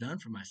have ever done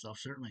for myself.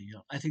 Certainly,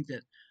 I think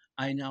that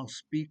I now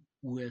speak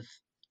with,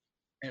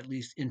 at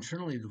least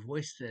internally, the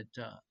voice that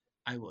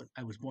I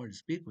was born to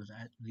speak with.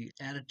 The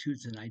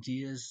attitudes and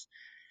ideas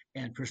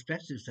and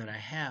perspectives that I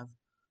have,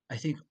 I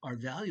think, are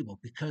valuable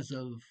because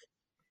of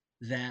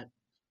that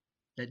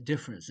that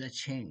difference, that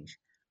change.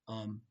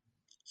 Um,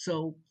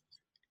 so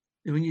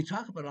when you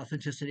talk about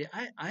authenticity,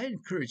 I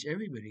encourage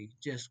everybody,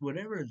 just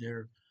whatever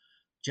their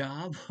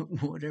job,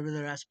 whatever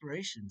their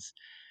aspirations,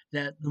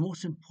 that the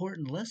most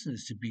important lesson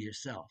is to be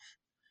yourself.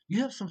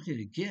 You have something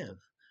to give,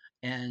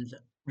 and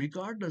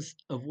regardless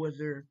of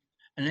whether,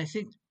 and I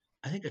think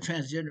a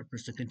transgender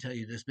person can tell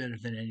you this better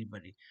than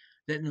anybody,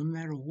 that no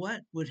matter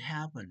what would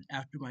happen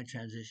after my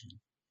transition,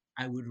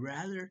 I would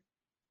rather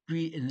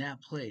be in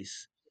that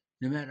place,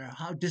 no matter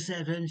how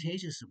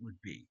disadvantageous it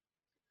would be,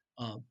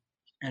 uh,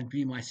 and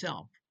be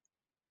myself,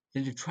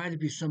 than to try to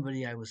be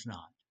somebody I was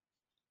not.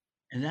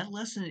 And that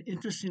lesson,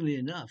 interestingly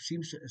enough,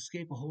 seems to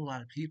escape a whole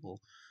lot of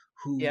people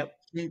who Yep.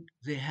 think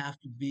they have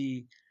to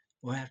be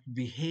or have to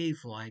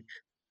behave like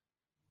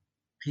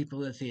people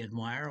that they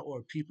admire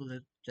or people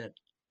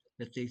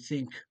that they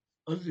think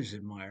others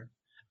admire.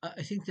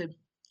 I think that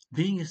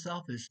being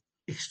yourself is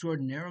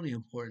extraordinarily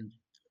important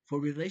for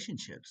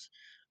relationships.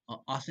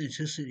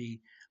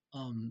 Authenticity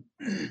um,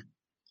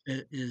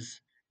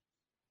 is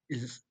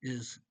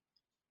is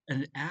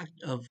an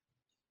act of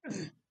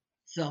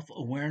self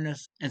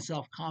awareness and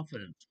self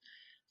confidence.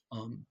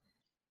 Um,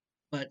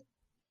 but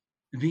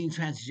being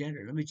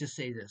transgender, let me just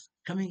say this: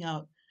 coming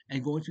out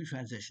and going through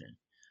transition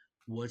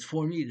was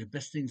for me the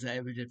best things I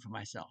ever did for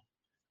myself.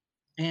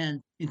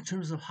 And in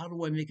terms of how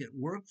do I make it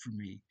work for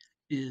me,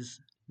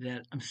 is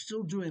that I'm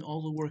still doing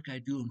all the work I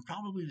do in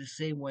probably the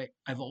same way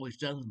I've always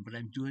done them, but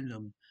I'm doing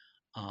them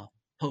uh,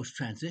 post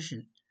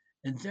transition.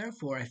 And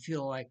therefore, I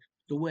feel like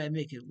the way I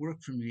make it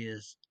work for me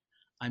is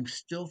I'm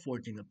still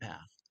forging a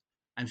path.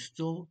 I'm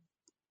still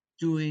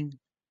doing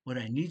what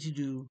I need to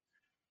do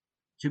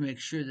to make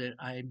sure that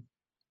I'm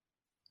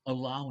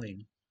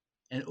allowing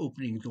and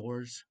opening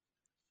doors,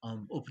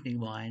 opening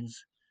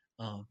minds,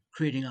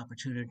 creating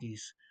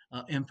opportunities,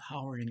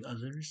 empowering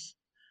others.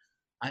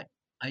 I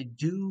I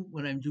do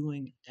what I'm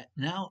doing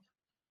now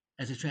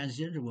as a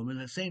transgender woman,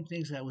 the same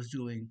things I was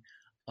doing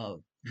uh,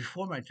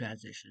 before my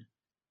transition,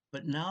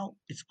 but now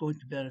it's going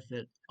to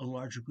benefit a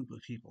larger group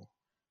of people.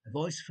 I've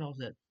always felt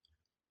that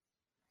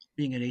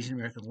being an Asian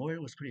American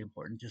lawyer was pretty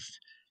important, just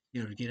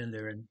to get in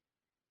there and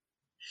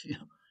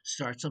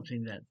start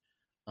something that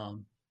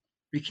um,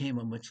 became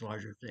a much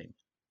larger thing.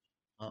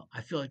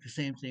 I feel like the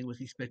same thing with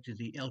respect to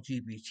the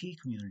LGBT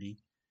community,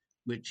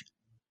 which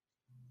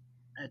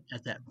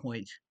at that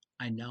point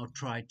I now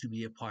try to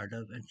be a part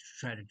of and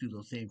try to do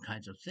those same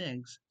kinds of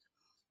things.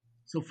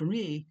 So for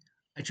me,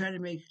 I try to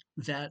make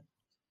that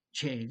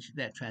change,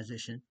 that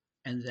transition,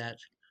 and that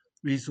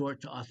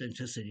resort to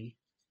authenticity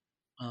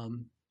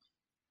um,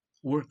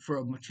 work for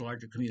a much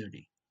larger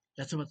community.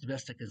 That's about the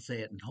best I can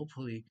say it, and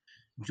hopefully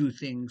do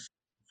things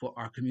for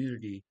our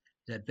community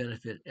that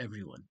benefit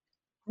everyone.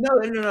 No,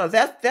 no, no, no.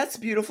 That's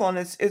beautiful, and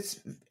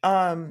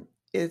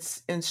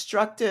it's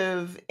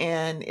instructive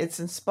and it's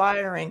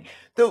inspiring.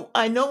 Though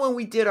I know when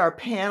we did our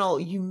panel,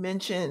 you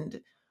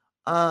mentioned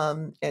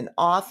an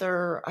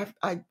author.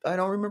 I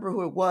don't remember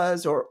who it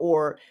was,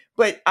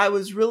 but I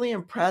was really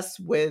impressed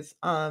with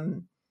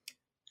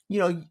you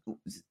know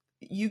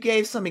you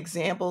gave some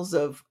examples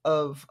of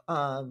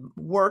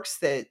works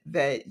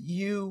that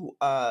you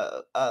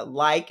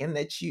like and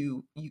that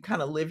you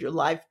kind of live your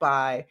life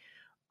by.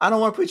 I don't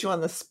want to put you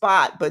on the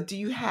spot, but do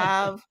you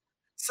have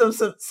some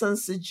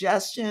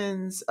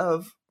suggestions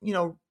of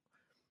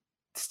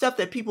stuff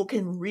that people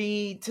can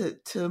read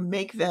to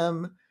make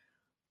them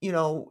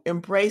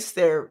embrace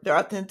their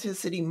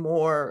authenticity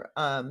more,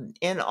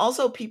 and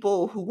also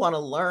people who want to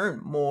learn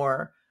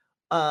more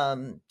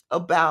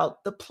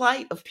about the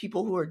plight of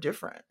people who are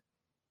different.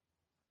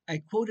 I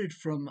quoted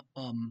from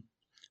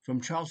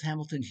Charles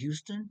Hamilton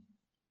Houston.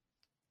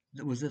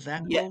 Was it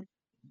that Yeah. quote?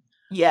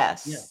 Yeah,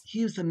 Yes.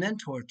 he was the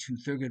mentor to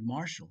Thurgood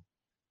Marshall.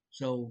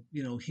 So,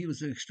 he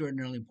was an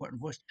extraordinarily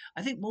important voice.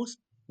 I think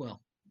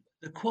well,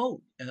 the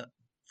quote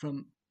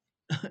from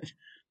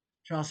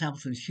Charles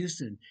Hamilton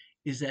Houston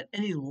is that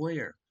any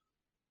lawyer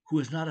who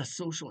is not a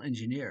social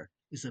engineer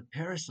is a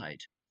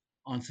parasite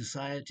on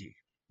society.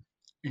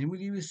 And what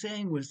he was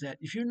saying was that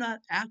if you're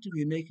not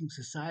actively making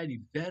society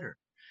better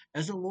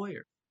as a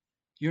lawyer,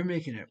 you're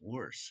making it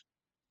worse.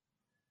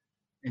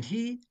 And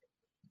he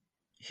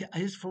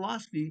his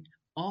philosophy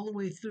all the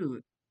way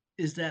through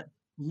is that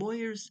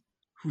lawyers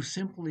who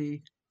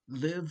simply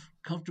live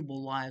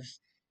comfortable lives,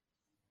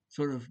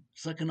 sort of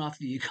sucking off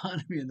the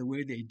economy in the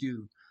way they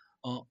do,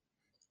 uh,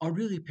 are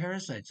really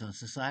parasites on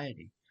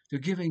society. They're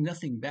giving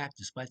nothing back,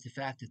 despite the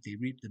fact that they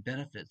reap the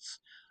benefits,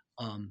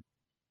 um,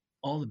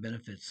 all the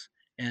benefits,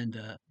 and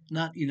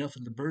not enough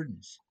of the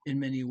burdens in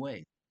many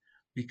ways.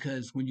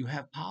 Because when you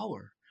have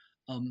power,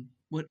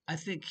 what I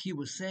think he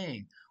was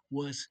saying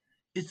was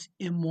it's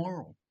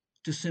immoral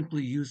to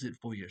simply use it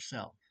for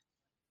yourself.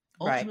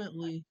 Right.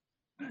 Ultimately,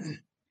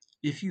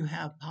 if you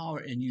have power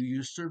and you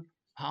usurp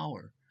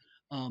power,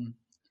 um,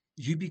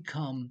 you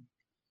become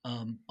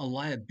a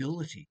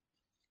liability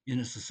in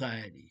a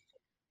society.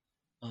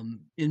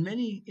 In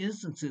many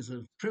instances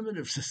of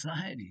primitive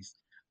societies,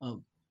 uh,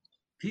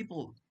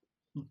 people,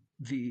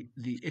 the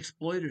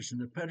exploiters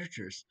and the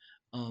predators,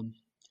 um,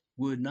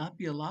 would not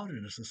be allowed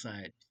in a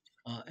society.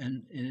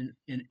 And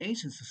in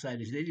ancient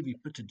societies, they'd be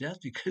put to death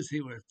because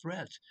they were a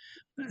threat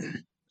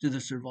to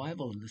the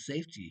survival and the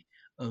safety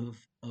of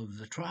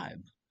the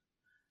tribe.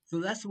 So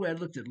that's the way I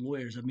looked at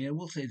lawyers. I mean, I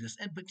will say this,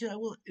 but I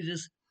will. It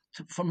is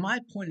from my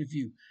point of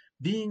view,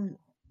 being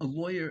a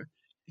lawyer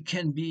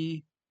can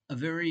be a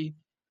very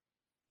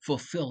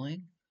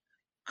fulfilling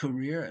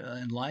career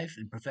in life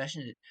and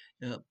profession.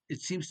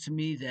 It seems to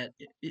me that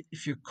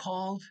if you're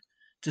called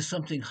to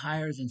something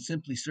higher than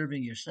simply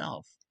serving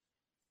yourself,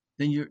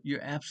 then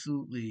you're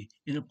absolutely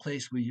in a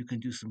place where you can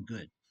do some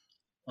good.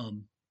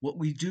 What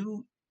we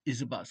do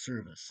is about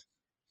service.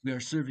 We are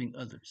serving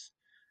others,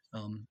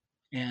 um,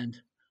 and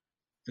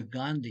the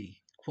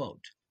Gandhi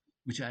quote,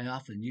 which I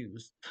often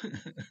use,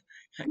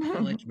 I kind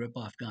of like to rip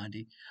off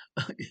Gandhi,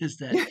 is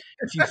that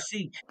if you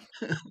seek,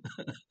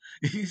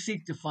 if you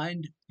seek to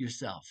find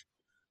yourself,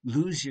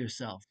 lose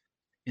yourself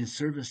in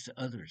service to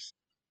others.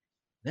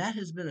 That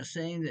has been a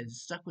saying that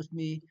has stuck with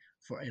me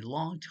for a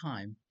long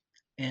time,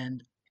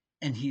 and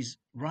he's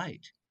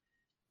right.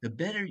 The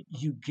better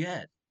you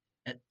get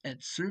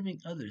at serving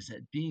others,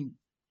 at being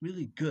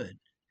really good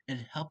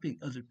and helping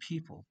other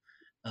people,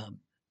 um,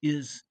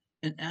 is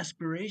an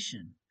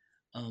aspiration,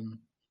 um,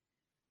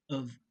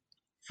 of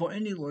for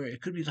any lawyer.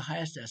 It could be the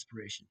highest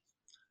aspiration.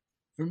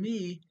 For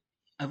me,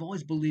 I've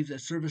always believed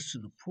that service to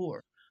the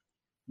poor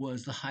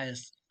was the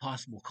highest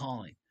possible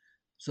calling.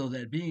 So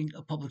that being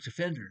a public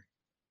defender,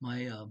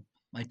 my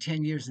my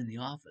 10 years in the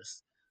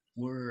office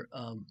were,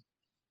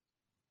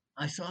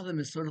 I saw them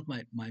as sort of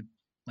my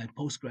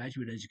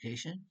postgraduate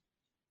education,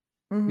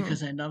 Hmm.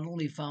 because I not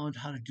only found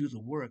how to do the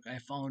work, I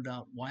found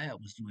out why I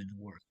was doing the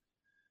work,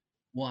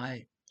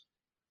 why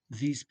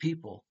these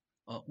people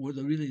were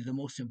really the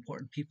most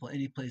important people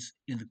any place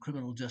in the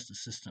criminal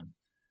justice system,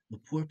 the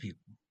poor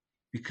people,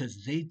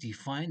 because they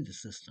define the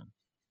system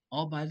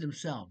all by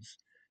themselves.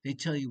 They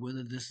tell you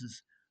whether this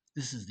is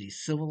the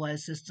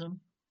civilized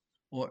system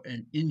or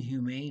an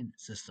inhumane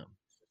system.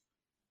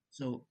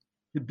 So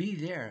to be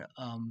there,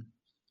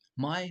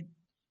 my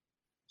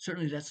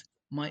certainly that's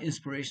my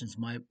inspirations,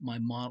 my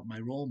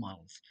role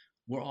models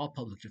were all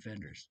public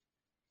defenders,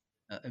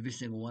 every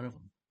single one of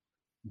them.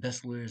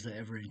 Best lawyers I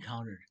ever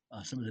encountered,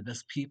 some of the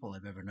best people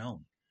I've ever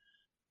known.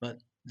 But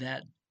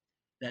that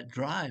that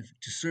drive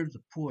to serve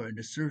the poor and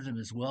to serve them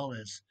as well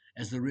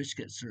as the rich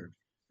get served,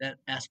 that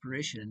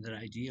aspiration and that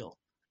ideal,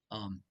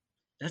 um,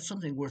 that's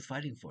something worth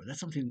fighting for. That's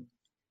something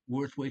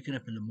worth waking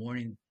up in the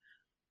morning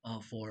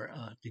for,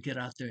 to get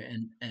out there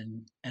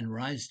and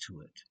rise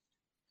to it.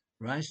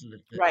 Rise to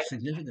the Right.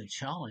 significant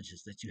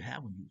challenges that you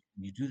have when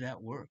you do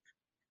that work.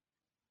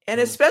 And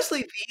So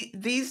especially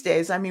these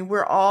days, I mean,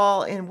 we're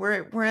all in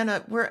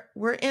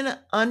we're in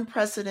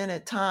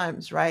unprecedented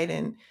times, right?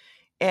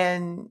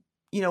 And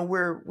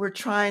we're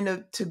trying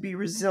to be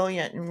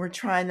resilient, and we're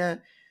trying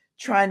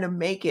to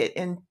make it.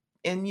 And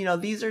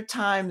these are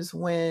times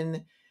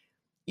when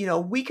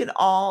we can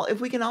all,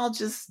 if we can all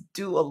just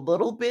do a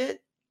little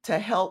bit to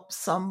help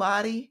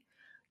somebody.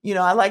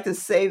 I like to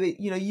say that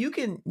you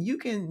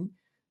can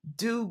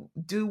do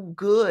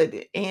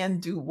good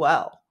and do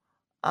well.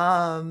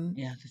 um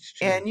yeah, that's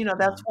true. and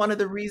that's one of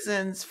the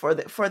reasons for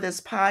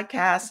this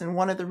podcast, and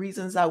one of the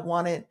reasons I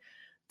wanted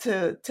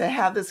to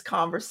have this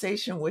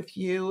conversation with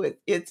you.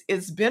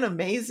 It's been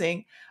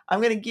amazing. I'm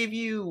going to give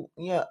you,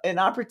 an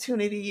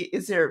opportunity.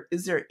 Is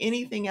there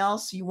anything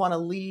else you want to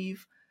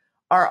leave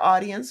our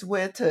audience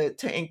with,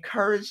 to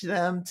encourage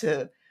them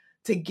to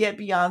get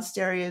beyond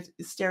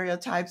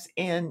stereotypes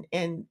and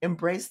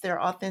embrace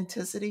their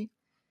authenticity?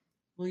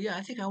 Well, yeah,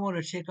 I think I want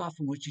to take off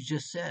from what you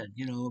just said.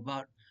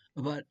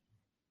 About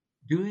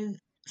doing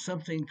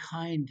something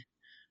kind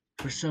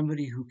for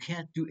somebody who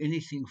can't do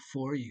anything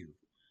for you.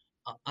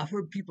 I've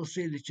heard people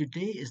say that your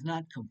day is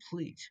not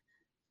complete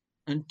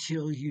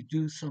until you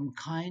do some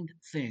kind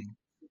thing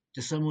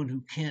to someone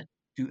who can't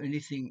do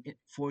anything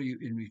for you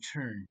in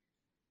return.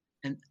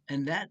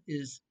 And that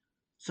is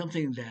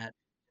something that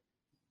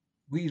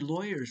we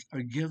lawyers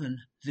are given,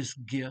 this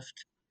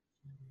gift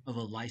of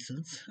a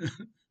license,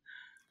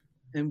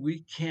 and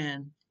we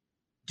can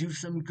do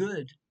some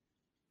good.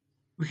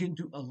 We can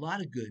do a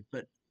lot of good,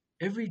 but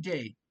every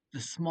day,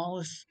 the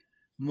smallest,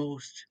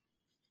 most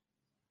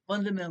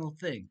fundamental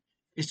thing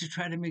is to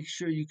try to make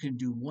sure you can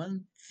do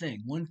one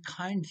thing, one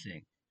kind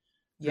thing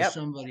for Yep.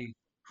 somebody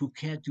who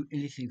can't do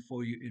anything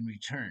for you in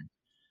return.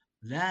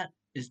 That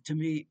is, to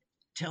me,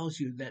 tells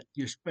you that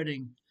you're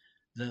spreading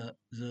the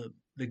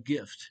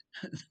gift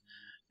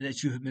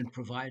that you have been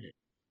provided.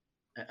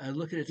 I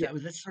look at it Yeah. that way.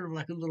 That's sort of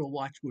like a little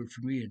watchword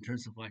for me in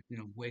terms of like,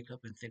 wake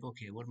up and think,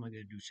 okay, what am I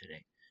going to do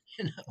today?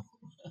 You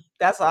know,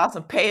 That's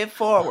awesome. Pay it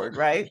forward,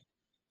 right?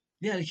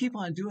 yeah, to keep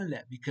on doing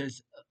that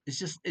because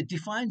it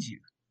defines you.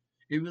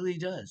 It really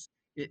does.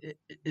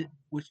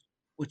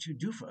 What you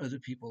do for other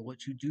people,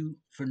 what you do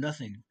for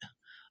nothing,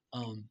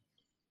 um,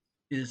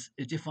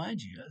 it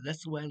defines you.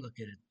 That's the way I look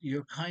at it.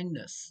 Your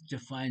kindness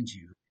defines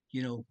you.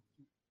 You know,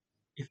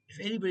 if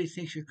anybody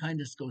thinks your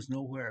kindness goes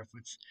nowhere,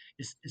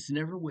 if it's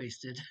never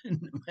wasted,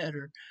 no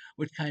matter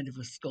what kind of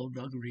a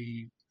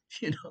skullduggery,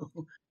 you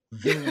know,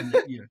 villain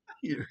that you're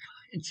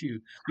kind to,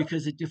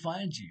 because it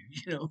defines you.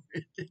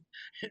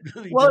 It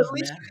really Well, at does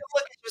least you matter. can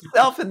look at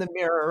yourself in the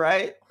mirror,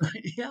 right?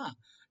 Yeah,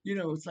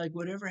 it's like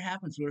whatever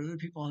happens, whatever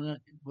people,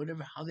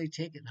 whatever how they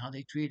take it and how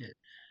they treat it.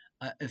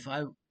 If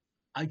I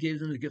gave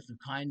them the gift of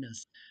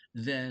kindness,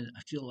 then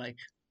I feel like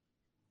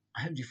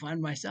I have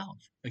defined myself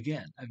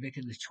again. I've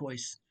making the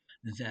choice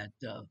that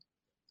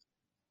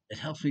it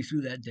helps me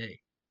through that day.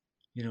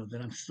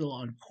 That I'm still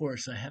on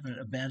course. I haven't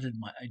abandoned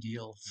my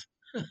ideals.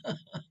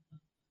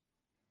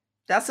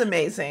 That's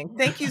amazing.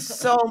 Thank you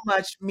so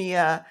much,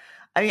 Mia.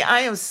 I mean,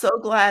 I am so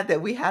glad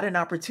that we had an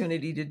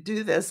opportunity to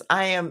do this.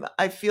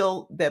 I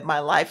feel that my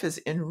life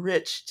is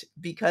enriched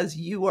because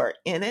you are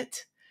in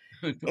it.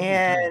 Don't be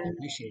kind. I And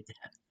appreciate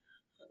that.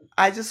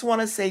 I just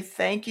want to say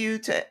thank you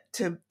to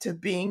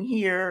being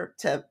here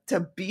to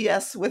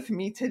BS with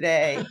me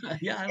today.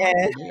 Yeah, I like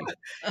And the name.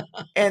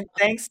 and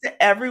thanks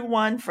to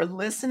everyone for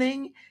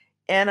listening.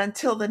 And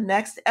until the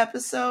next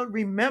episode,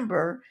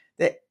 remember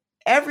that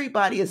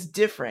everybody is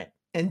different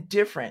and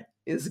different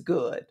is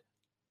good.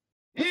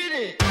 Hit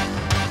it!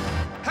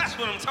 That's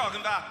what I'm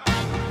talking about.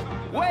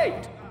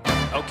 Wait!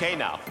 Okay,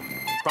 now,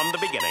 from the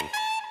beginning.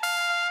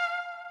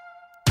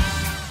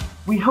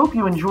 We hope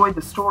you enjoyed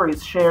the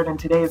stories shared in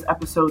today's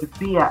episode of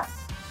BS,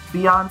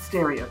 Beyond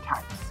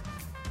Stereotypes.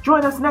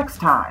 Join us next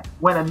time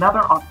when another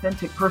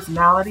authentic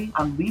personality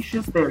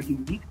unleashes their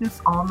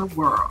uniqueness on the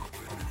world.